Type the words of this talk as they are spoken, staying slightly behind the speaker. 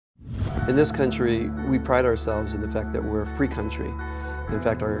In this country, we pride ourselves in the fact that we're a free country. In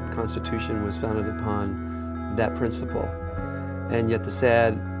fact, our Constitution was founded upon that principle. And yet the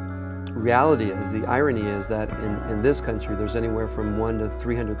sad reality is, the irony is that in this country, there's anywhere from 100,000 to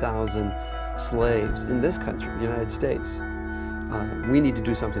 300,000 slaves in this country, the United States. We need to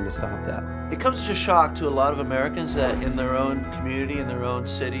do something to stop that. It comes as a shock to a lot of Americans that in their own community, in their own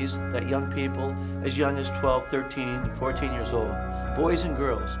cities, that young people as young as 12, 13, and 14 years old, boys and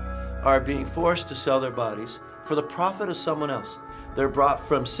girls, are being forced to sell their bodies for the profit of someone else. They're brought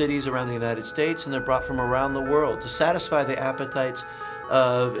from cities around the United States and they're brought from around the world to satisfy the appetites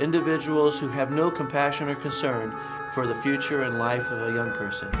of individuals who have no compassion or concern for the future and life of a young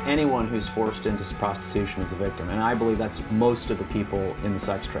person. Anyone who's forced into prostitution is a victim, and I believe that's most of the people in the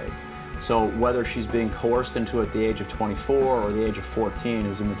sex trade. So whether she's being coerced into it at the age of 24 or the age of 14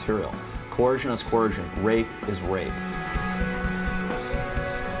 is immaterial. Coercion is coercion. Rape is rape.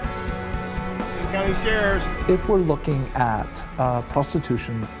 County Sheriffs. If we're looking at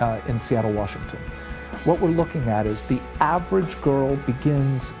prostitution in Seattle, Washington, what we're looking at is the average girl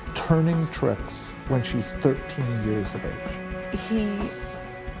begins turning tricks when she's 13 years of age. He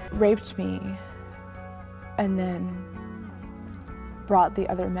raped me and then brought the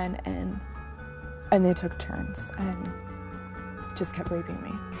other men in, and they took turns and just kept raping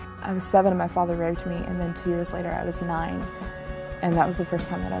me. I was 7 and my father raped me, and then 2 years later I was 9. And that was the first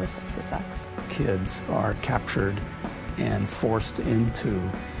time that I was sold for sex. Kids are captured and forced into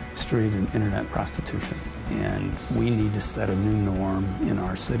street and internet prostitution. And we need to set a new norm in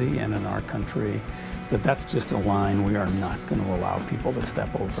our city and in our country that that's just a line we are not going to allow people to step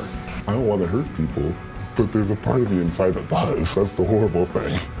over. I don't want to hurt people, but there's a part of me inside that does. That's the horrible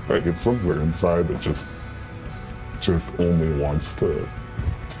thing. Like, it's somewhere inside that just only wants to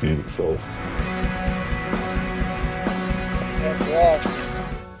feed itself.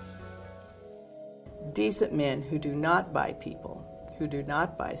 Decent men who do not buy people, who do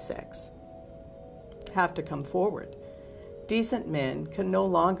not buy sex, have to come forward. Decent men can no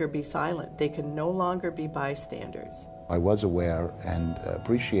longer be silent. They can no longer be bystanders. I was aware and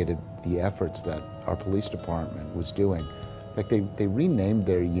appreciated the efforts that our police department was doing. In fact, they renamed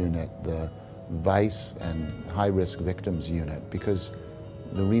their unit the Vice and High Risk Victims Unit because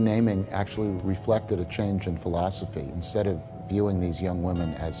the renaming actually reflected a change in philosophy. Instead of viewing these young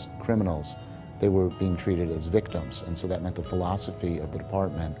women as criminals, they were being treated as victims. And so that meant the philosophy of the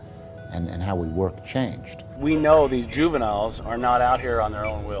department and how we work changed. We know these juveniles are not out here on their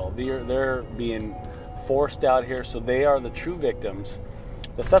own will. They're being forced out here, so they are the true victims.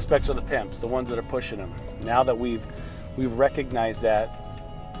 The suspects are the pimps, the ones that are pushing them. Now that we've recognized that,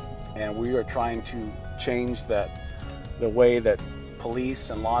 and we are trying to change the way that police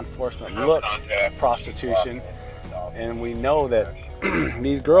and law enforcement look at prostitution, and we know that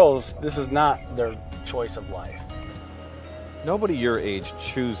these girls, this is not their choice of life. Nobody your age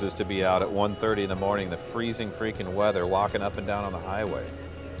chooses to be out at 1:30 in the morning in the freezing freaking weather walking up and down on the highway.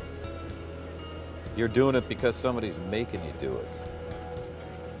 You're doing it because somebody's making you do it.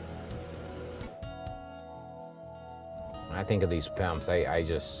 When I think of these pimps, I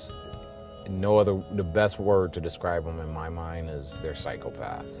just, the best word to describe them in my mind is they're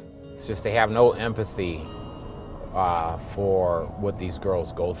psychopaths. It's just they have no empathy for what these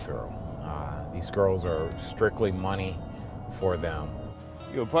girls go through. These girls are strictly money for them.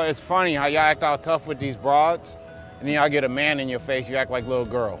 But it's funny how y'all act all tough with these broads, and then y'all get a man in your face, you act like little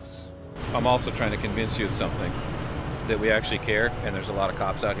girls. I'm also trying to convince you of something, that we actually care, and there's a lot of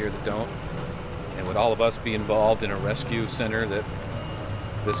cops out here that don't. And would all of us be involved in a rescue center that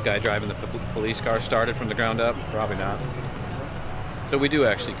this guy driving the police car started from the ground up? Probably not. So we do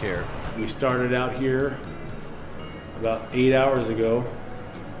actually care. We started out here about 8 hours ago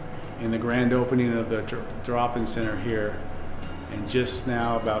in the grand opening of the drop-in center here. And just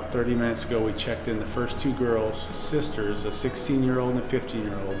now, about 30 minutes ago, we checked in the first 2 girls, sisters, a 16-year-old and a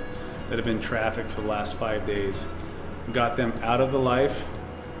 15-year-old, that have been trafficked for the last 5 days. We got them out of the life,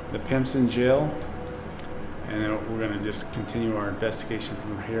 the pimp's in jail, and then we're gonna just continue our investigation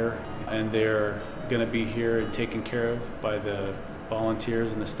from here. And they're gonna be here and taken care of by the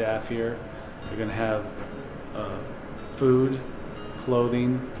volunteers and the staff here. They're gonna have food,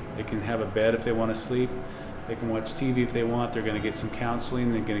 clothing, they can have a bed if they wanna sleep. They can watch TV if they want. They're going to get some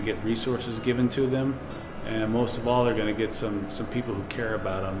counseling. They're going to get resources given to them. And most of all, they're going to get some people who care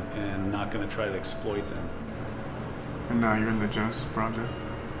about them and not going to try to exploit them. And now you're in the Justice Project?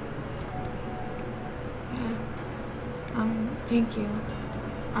 Yeah. Thank you.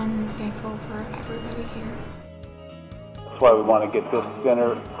 I'm thankful for everybody here. That's why we want to get this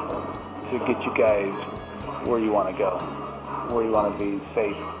center to get you guys where you want to go, where you want to be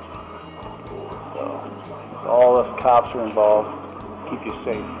safe. So all us cops are involved, keep you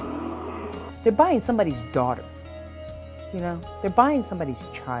safe. They're buying somebody's daughter. You know, they're buying somebody's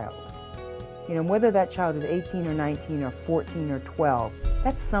child. You know, whether that child is 18 or 19 or 14 or 12,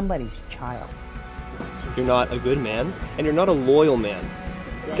 that's somebody's child. You're not a good man, and you're not a loyal man,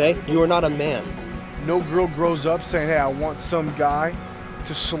 okay? You are not a man. No girl grows up saying, hey, I want some guy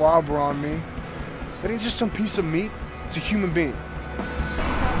to slobber on me. That ain't just some piece of meat, it's a human being.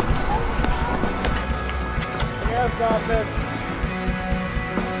 Sheriff's office.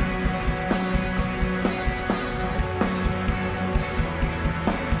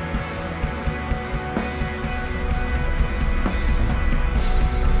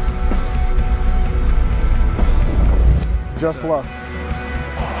 Just lust.